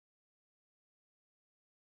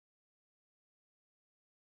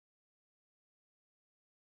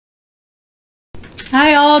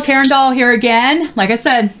Hi all, Karen Doll here again. Like I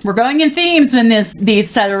said, we're going in themes in these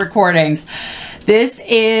set of recordings. This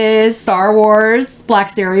is Star Wars Black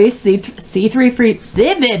Series C3PO.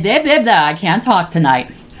 I can't talk tonight.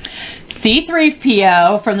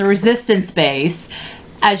 C3PO from the Resistance base.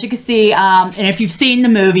 As you can see, and if you've seen the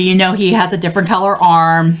movie, you know he has a different color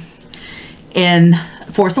arm in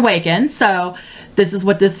Force Awakens. So this is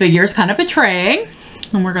what this figure is kind of portraying.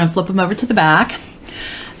 And we're going to flip him over to the back.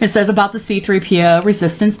 It says about the C3PO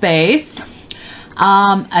Resistance base.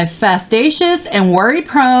 A fastidious and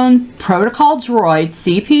worry-prone protocol droid,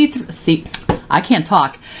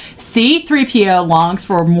 C3PO longs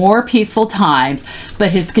for more peaceful times,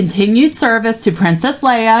 but his continued service to Princess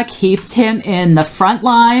Leia keeps him in the front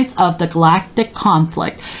lines of the galactic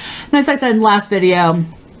conflict. And as I said in the last video,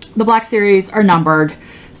 the Black Series are numbered.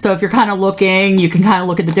 So if you're kind of looking, you can kind of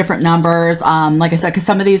look at the different numbers. Like I said, because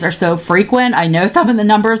some of these are so frequent. I know some of the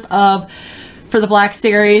numbers for the Black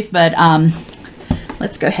Series, but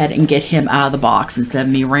let's go ahead and get him out of the box instead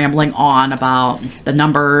of me rambling on about the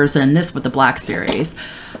numbers and this with the Black Series.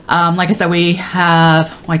 Like I said, we have,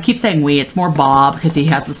 well, I keep saying we, it's more Bob because he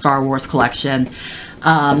has the Star Wars collection.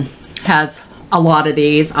 Has a lot of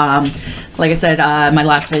these. Like I said, in my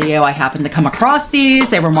last video, I happened to come across these.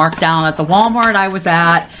 They were marked down at the Walmart I was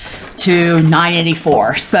at to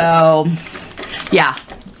 $9.84. So yeah,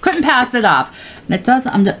 couldn't pass it up. And it does,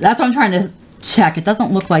 that's what I'm trying to check. It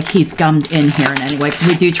doesn't look like he's gummed in here in any way, because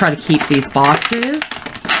we do try to keep these boxes.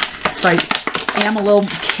 So I am a little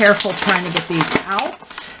careful trying to get these out.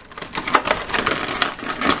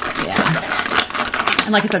 Yeah.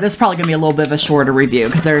 And like I said, this is probably going to be a little bit of a shorter review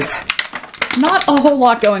because there's not a whole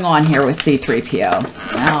lot going on here with C3PO.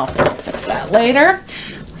 I'll fix that later.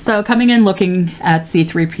 So coming in looking at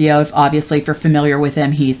C3PO, obviously if you're familiar with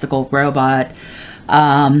him, he's the gold robot.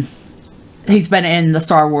 He's been in the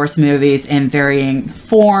Star Wars movies in varying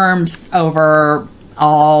forms over,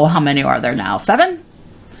 how many are there now? 7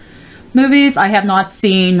 movies. I have not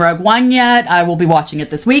seen Rogue One yet. I will be watching it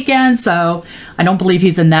this weekend, so I don't believe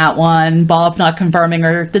he's in that one. Bob's not confirming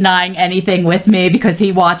or denying anything with me because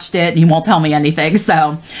he watched it and he won't tell me anything.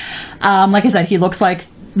 So, like I said, he looks like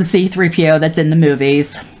the C3PO that's in the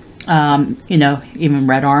movies. You know, even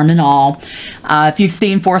red arm and all. If you've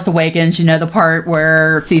seen Force Awakens, you know the part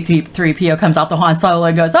where C3PO comes out to Han Solo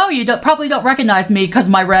and goes, "Oh, you probably don't recognize me because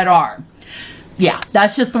of my red arm." Yeah,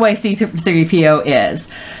 that's just the way C3PO is.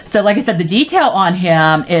 So like I said, the detail on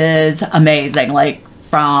him is amazing. Like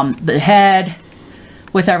from the head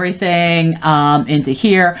with everything into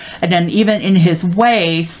here. And then even in his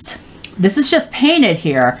waist, this is just painted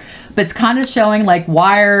here. But it's kind of showing like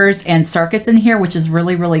wires and circuits in here, which is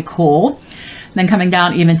really, really cool. And then coming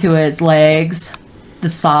down even to his legs, the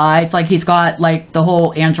sides, like he's got like the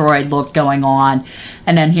whole android look going on.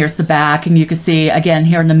 And then here's the back, and you can see again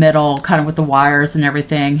here in the middle, kind of with the wires and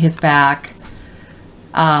everything, his back.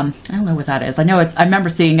 I don't know what that is. I know I remember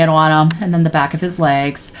seeing it on him. And then the back of his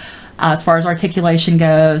legs. As far as articulation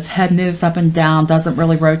goes, head moves up and down, doesn't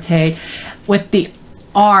really rotate. With the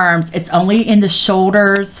arms, it's only in the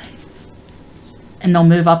shoulders, and they'll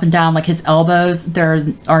move up and down like his elbows. There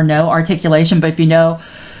are no articulation, but if you know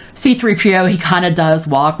C3PO, he kind of does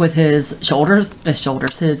walk with his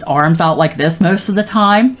arms out like this most of the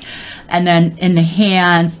time. And then in the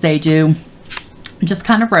hands, they do just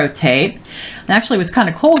kind of rotate. And actually what's kind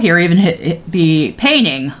of cool here, even the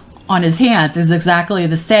painting on his hands is exactly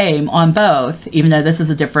the same on both, even though this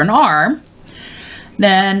is a different arm.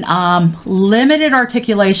 Then limited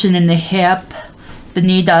articulation in the hip. The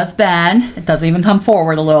knee does bend. It does even come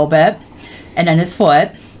forward a little bit. And then his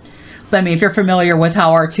foot. But I mean, if you're familiar with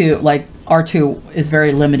how R2, like R2 is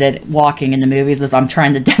very limited walking in the movies, as I'm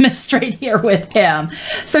trying to demonstrate here with him.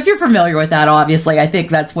 So if you're familiar with that, obviously, I think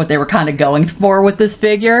that's what they were kind of going for with this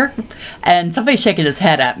figure. And somebody's shaking his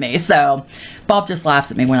head at me. So Bob just laughs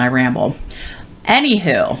at me when I ramble.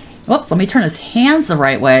 Anywho, whoops, let me turn his hands the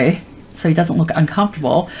right way so he doesn't look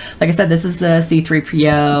uncomfortable. Like I said, this is the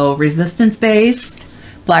C3PO Resistance base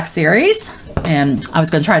Black Series. And I was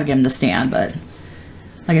going to try to get him to stand, but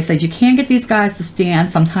like I said, you can get these guys to stand.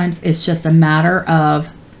 Sometimes it's just a matter of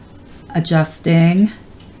adjusting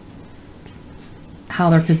how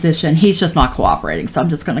they're positioned. He's just not cooperating, so I'm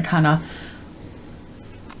just going to kind of,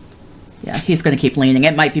 yeah, he's going to keep leaning.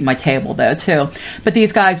 It might be my table though too, but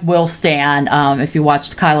these guys will stand. If you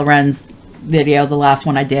watched Kylo Ren's video, the last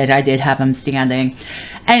one I did have him standing.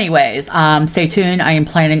 Anyways, stay tuned. I am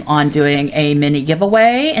planning on doing a mini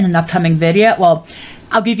giveaway in an upcoming video. Well,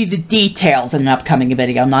 I'll give you the details in an upcoming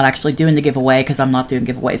video. I'm not actually doing the giveaway because I'm not doing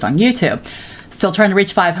giveaways on YouTube. Still trying to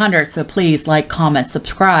reach 500, so please like, comment,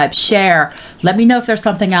 subscribe, share. Let me know if there's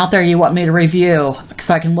something out there you want me to review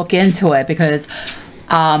so I can look into it, because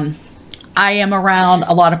I am around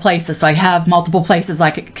a lot of places, so I have multiple places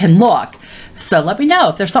I can look. So let me know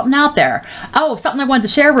if there's something out there. Oh, something I wanted to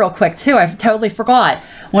share real quick too. I totally forgot.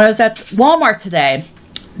 When I was at Walmart today,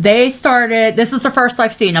 they started, this is the first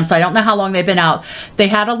I've seen them, so I don't know how long they've been out. They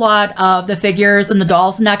had a lot of the figures and the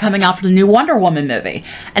dolls and that coming out for the new Wonder Woman movie.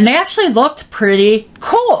 And they actually looked pretty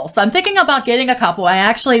cool. So I'm thinking about getting a couple. I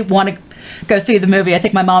actually want to go see the movie. I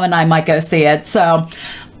think my mom and I might go see it. So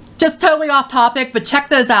just totally off topic, but check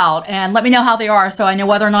those out and let me know how they are so I know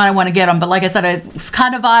whether or not I want to get them. But like I said, I was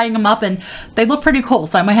kind of eyeing them up and they look pretty cool.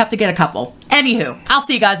 So I might have to get a couple. Anywho, I'll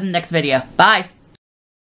see you guys in the next video. Bye.